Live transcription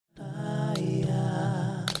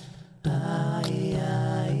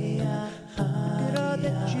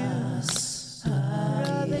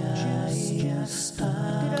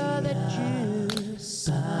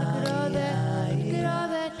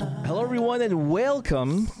and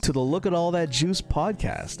welcome to the Look at All That Juice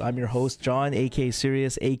podcast. I'm your host, John, aka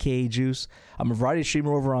Sirius, aka Juice. I'm a variety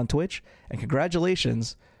streamer over on Twitch, and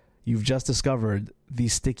congratulations, you've just discovered the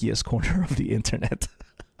stickiest corner of the internet.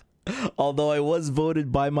 Although I was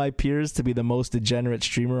voted by my peers to be the most degenerate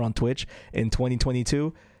streamer on Twitch in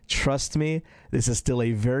 2022, trust me, this is still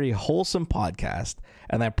a very wholesome podcast,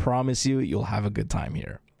 and I promise you, you'll have a good time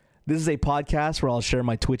here. This is a podcast where I'll share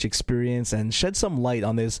my Twitch experience and shed some light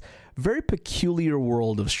on this very peculiar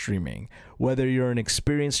world of streaming. Whether you're an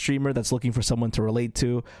experienced streamer that's looking for someone to relate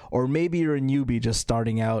to, or maybe you're a newbie just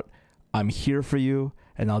starting out, I'm here for you,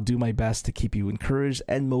 and I'll do my best to keep you encouraged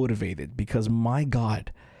and motivated because, my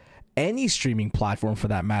God, any streaming platform for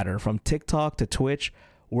that matter, from TikTok to Twitch,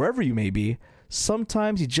 wherever you may be,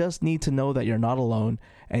 sometimes you just need to know that you're not alone,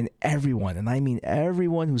 and everyone, and I mean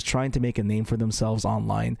everyone who's trying to make a name for themselves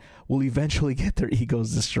online will eventually get their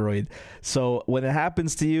egos destroyed. So when it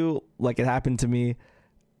happens to you, like it happened to me,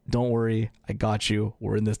 don't worry, I got you.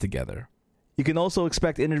 We're in this together. You can also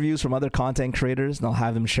expect interviews from other content creators, and I'll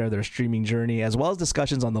have them share their streaming journey, as well as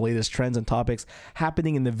discussions on the latest trends and topics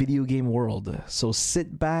happening in the video game world. So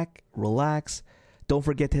sit back, relax. Don't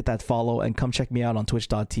forget to hit that follow and come check me out on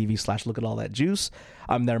twitch.tv/lookatallthatjuice.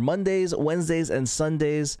 I'm there Mondays, Wednesdays, and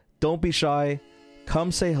Sundays. Don't be shy. Come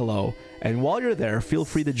say hello. And while you're there, feel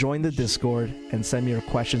free to join the Discord and send me your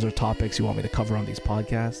questions or topics you want me to cover on these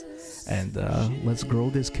podcasts. And let's grow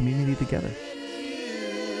this community together.